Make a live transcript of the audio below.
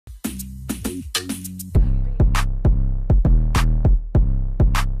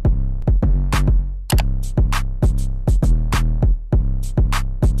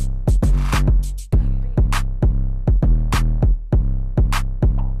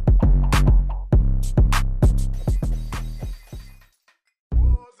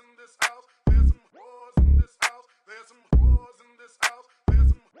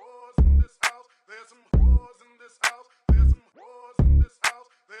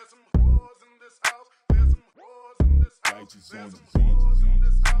Swatches on the beat.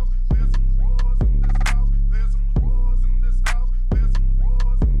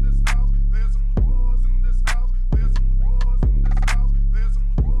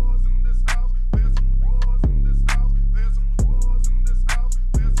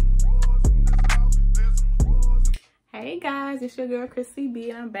 Hey guys, it's your girl Chrissy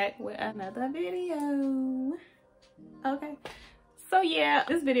B and I'm back with another video. Okay, so yeah,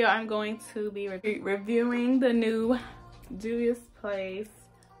 this video I'm going to be reviewing the new Juvia's Place,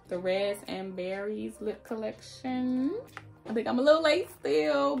 the Reds and Berries lip collection. I think I'm a little late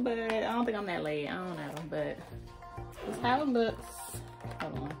still, but I don't think I'm that late. I don't know, but this is how it looks.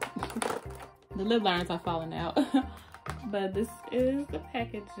 Hold on. The lip liners are falling out. But this is the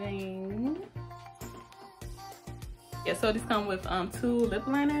packaging. Yeah, so these come with 2 lip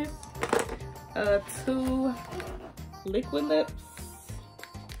liners, 2 liquid lips.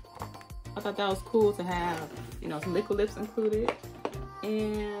 I thought that was cool to have, you know, some liquid lips included.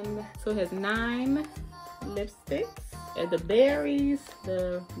 And so it has 9 lipsticks. The berries,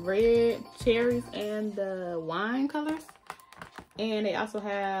 the red, cherries, and the wine colors. And they also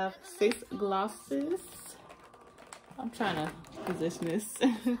have 6 glosses. I'm trying to position this.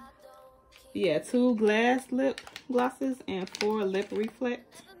 Yeah, 2 glass lip glosses and 4 lip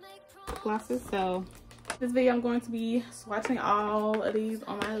reflect glosses. So this video I'm going to be swatching all of these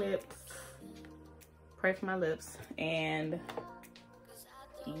on my lips. Pray for my lips. And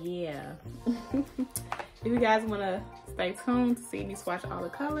yeah. If you guys want to stay tuned to see me swatch all the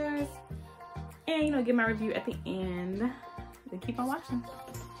colors and, you know, get my review at the end, then keep on watching.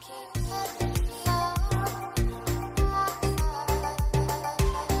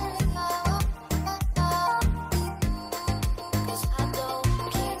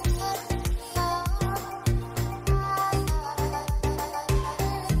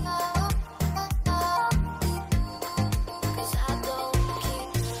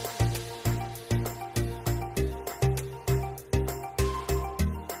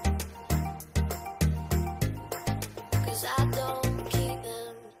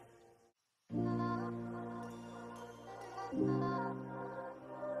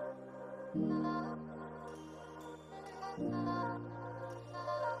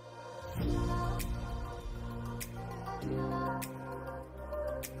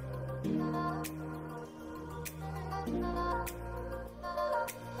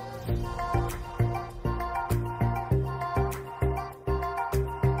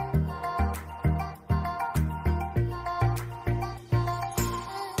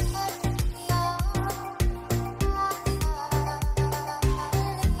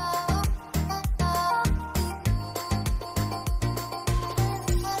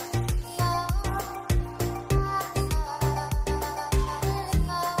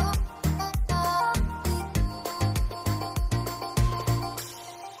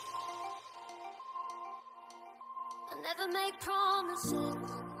 Never make promises,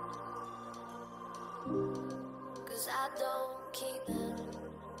 'cause I don't keep them.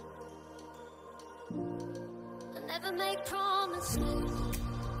 I never make promises,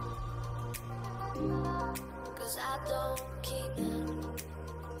 'cause I don't keep them.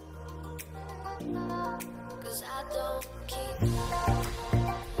 'Cause I don't keep them.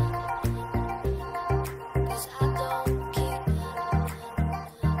 'Cause I don't keep them.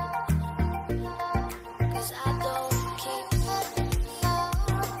 'Cause I don't.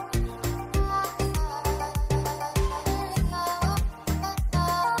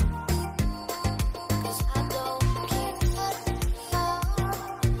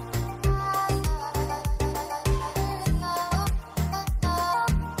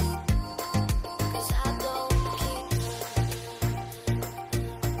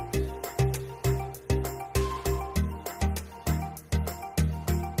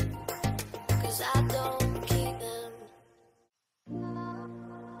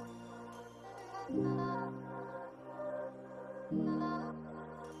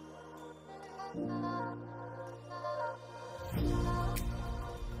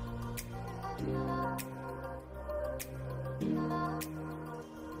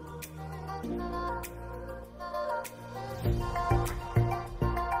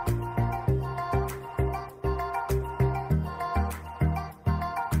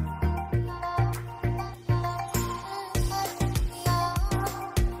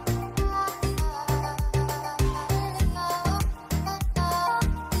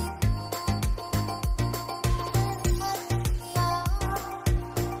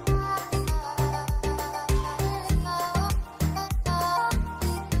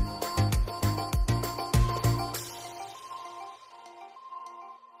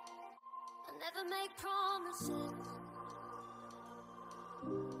 Never make promises,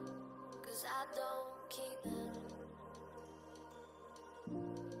 'cause I don't keep them.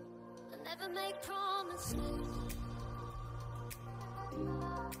 I never make promises,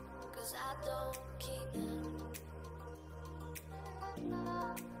 'cause I don't keep them.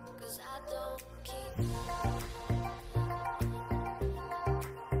 'Cause I don't keep them.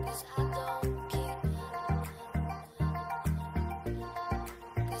 'Cause I don't keep them.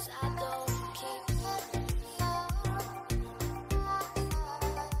 'Cause I don't keep them.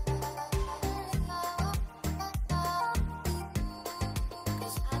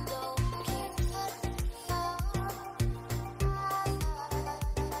 'Cause I don't keep them.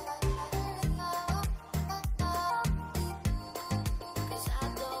 'Cause I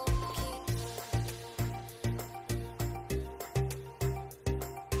don't keep them.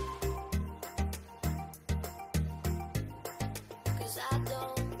 Cause I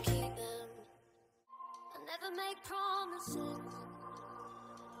don't keep them. I never make promises,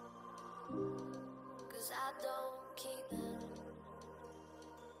 'cause I don't keep them.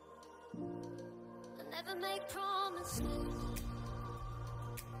 I never make promises,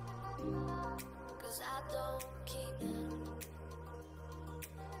 'cause I don't keep them.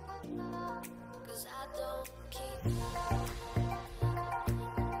 'Cause I don't keep them.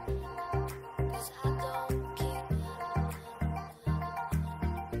 'Cause I don't keep them.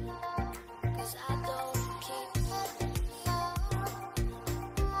 'Cause I don't keep them.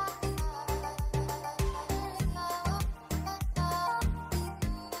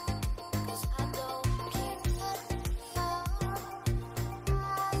 'Cause I don't keep them.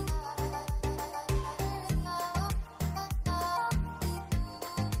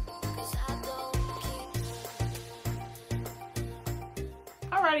 'Cause I don't keep them.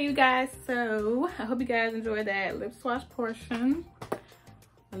 Alrighty, you guys, so I hope you guys enjoyed that lip swatch portion.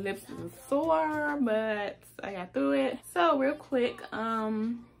 My lips is sore, but I got through it. So real quick,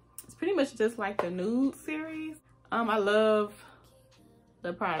 it's pretty much just like the nude series. I love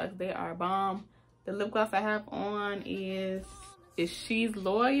the products, they are bomb. The lip gloss I have on is She's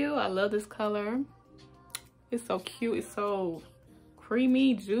Loyal. I love this color. It's so cute, it's so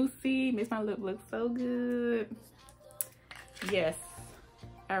creamy, juicy, makes my lip look so good. Yes,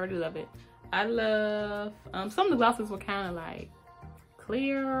 I really love it. I love some of the glosses were kind of like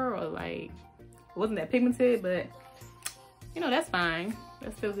clear, or like wasn't that pigmented, but you know, that's fine,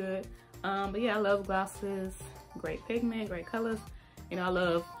 that's still good. But yeah, I love glosses, great pigment, great colors. You know, I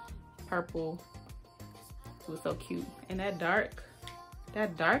love purple, it was so cute. And that dark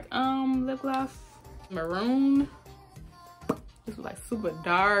lip gloss, maroon, this was like super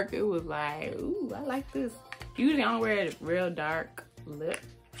dark. It was like, ooh, I like this. Usually I don't wear real dark lip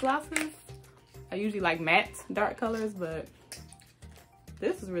glosses. I usually like matte dark colors, but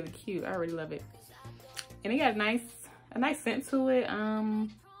this is really cute. I really love it. And it got a nice scent to it. I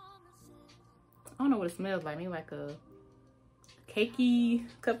don't know what it smells like. Maybe like a cakey,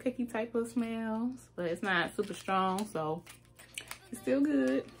 cupcakey type of smells, but it's not super strong, so it's still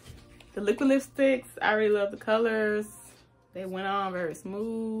good. The liquid lipsticks, I really love the colors. They went on very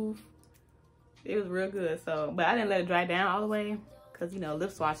smooth. It was real good. So, but I didn't let it dry down all the way, because you know,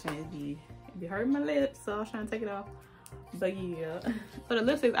 lip swatching it'd be hurting my lips, so I was trying to take it off. But yeah, for the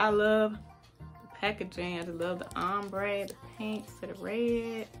lipsticks, I love the packaging. I just love the ombre, the pink to the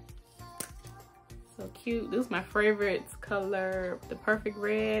red. So cute. This is my favorite color, the perfect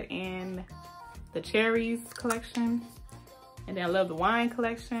red and the cherries collection. And then I love the wine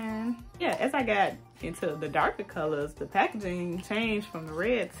collection. Yeah, as I got into the darker colors, the packaging changed from the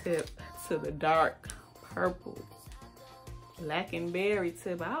red tip to the dark purple, black and berry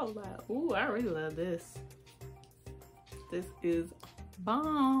tip. I was like, ooh, I really love this. This is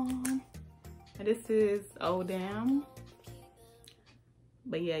bomb. And this is Oh Damn.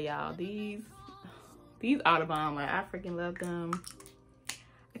 But yeah, y'all, these are the bomb. Like, I freaking love them.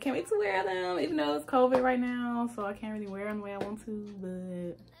 I can't wait to wear them, even though it's COVID right now, so I can't really wear them the way I want to,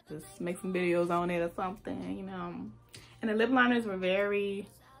 but just make some videos on it or something, you know. And the lip liners were very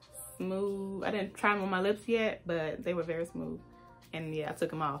smooth. I didn't try them on my lips yet, but they were very smooth. And yeah, I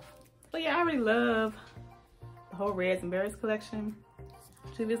took them off. But yeah, I really love the whole Reds and Berries collection.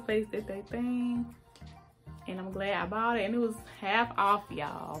 Juvia's Place did their thing, and I'm glad I bought it. And it was half off,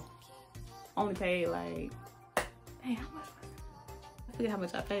 y'all. Only paid like, dang, how much? I forget how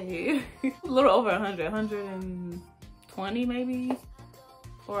much I paid. A little over 120 maybe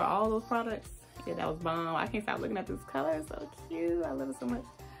for all those products. Yeah, that was bomb. I can't stop looking at this color. It's so cute. I love it so much.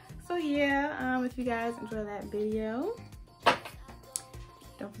 So yeah, if you guys enjoyed that video,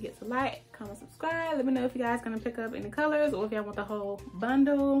 don't forget to like, comment, subscribe. Let me know if you guys gonna pick up any colors or if y'all want the whole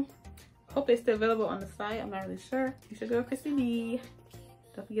bundle. Hope they're still available on the site. I'm not really sure. You should go to Chrissy B.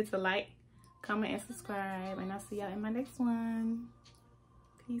 Don't forget to like, comment, and subscribe. And I'll see y'all in my next one.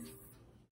 Peace.